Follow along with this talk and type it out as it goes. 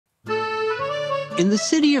In the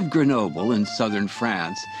city of Grenoble in southern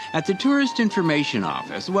France, at the Tourist Information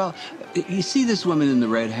Office, well, you see this woman in the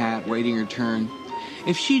red hat waiting her turn?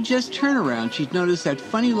 If she'd just turn around, she'd notice that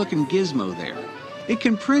funny-looking gizmo there. It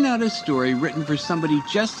can print out a story written for somebody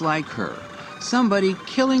just like her. Somebody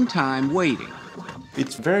killing time waiting.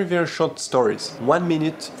 It's very, very short stories. 1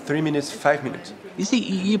 minute, 3 minutes, 5 minutes. You see,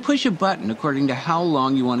 you push a button according to how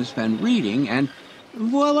long you want to spend reading, and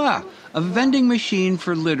voila, a vending machine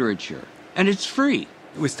for literature. And it's free.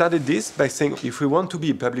 We started this by saying, if we want to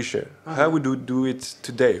be a publisher, how would we do it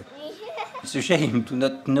today? It's a shame to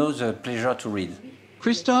not know the pleasure to read.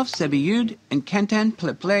 Christophe Sebillud and Quentin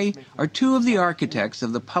Pleplay are two of the architects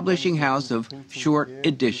of the publishing house of Short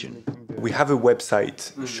Edition. We have a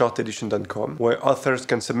website, shortedition.com, where authors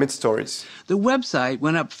can submit stories. The website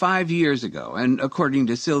went up 5 years ago, and according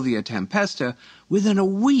to Sylvia Tempesta, within a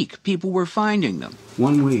week people were finding them.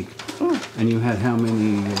 1 week. And you had how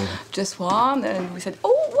many? Just one, and we said,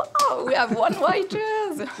 oh, wow, we have 1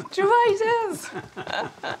 writers, 2 writers.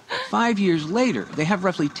 5 years later, they have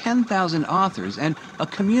roughly 10,000 authors and a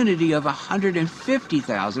community of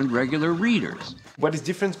 150,000 regular readers. What is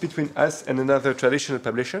different between us and another traditional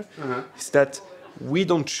publisher is that we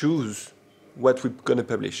don't choose what we're going to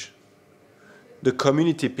publish. The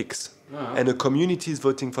community picks, and the community is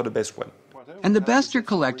voting for the best one. And the best are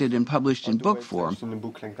collected and published in book form In a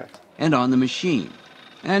book like that. and on the machine.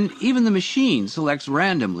 And even the machine selects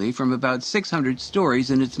randomly from about 600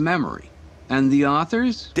 stories in its memory. And the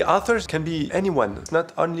authors? The authors can be anyone. It's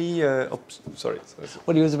not only... sorry.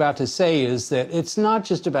 What he was about to say is that it's not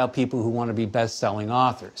just about people who want to be best-selling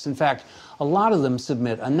authors. In fact, a lot of them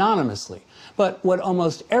submit anonymously. But what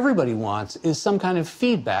almost everybody wants is some kind of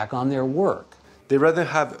feedback on their work. They rather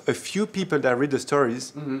have a few people that read the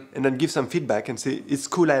stories and then give some feedback and say, it's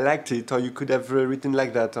cool, I liked it, or you could have written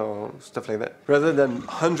like that, or stuff like that. Rather than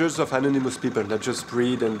hundreds of anonymous people that just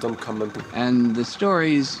read and don't comment. And the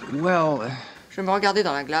stories, well... Je me regardais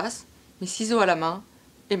dans la glace, mes ciseaux à la main,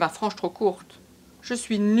 et ma frange trop courte. Je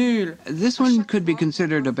suis nulle. This one could be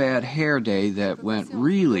considered a bad hair day that went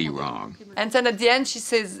really wrong. And then at the end she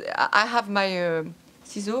says, I have my...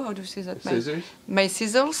 ciseaux, how do you say that? Scissors? My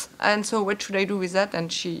scissors, and so what should I do with that?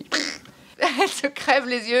 And she elle se crève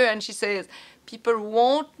les yeux and she says, people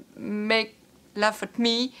won't laugh at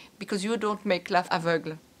me because you don't make laugh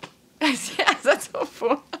aveugle. Yeah, that's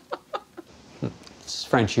awful. It's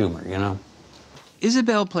French humor, you know.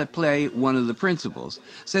 Isabelle Pleplay, one of the principals,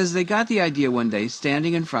 says they got the idea one day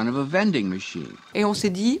standing in front of a vending machine. Et on s'est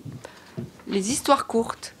dit, les histoires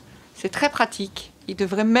courtes, c'est très pratique. Il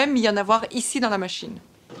devrait même y en avoir ici dans la machine.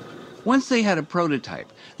 Once they had a prototype,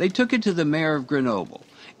 they took it to the mayor of Grenoble,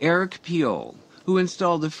 Eric Piolle, who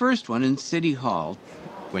installed the first one in City Hall.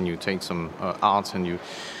 When you take some art and you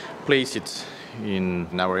place it in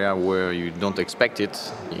an area where you don't expect it,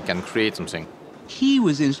 you can create something. He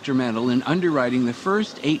was instrumental in underwriting the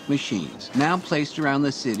first 8 machines, now placed around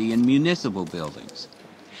the city in municipal buildings.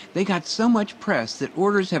 They got so much press that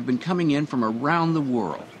orders have been coming in from around the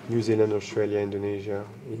world. New Zealand, Australia, Indonesia,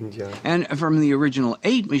 India. And from the original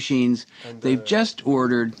 8 machines, they've just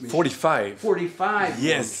ordered... 45. 45?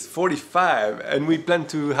 Yes, 45. And we plan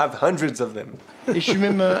to have hundreds of them. Et je suis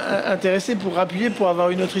même intéressé pour appuyer pour avoir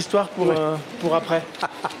une autre histoire pour après.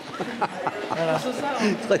 Voilà.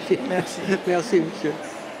 Merci. Merci, monsieur.